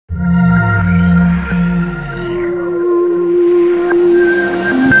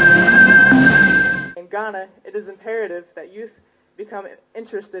is imperative that youth become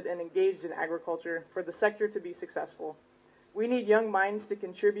interested and engaged in agriculture for the sector to be successful. We need young minds to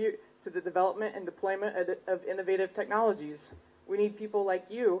contribute to the development and deployment of innovative technologies. We need people like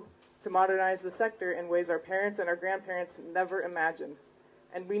you to modernize the sector in ways our parents and our grandparents never imagined.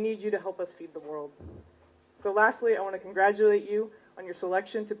 And we need you to help us feed the world. So lastly, I want to congratulate you on your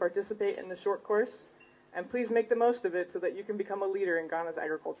selection to participate in the short course, and please make the most of it so that you can become a leader in Ghana's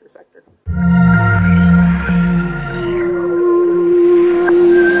agriculture sector.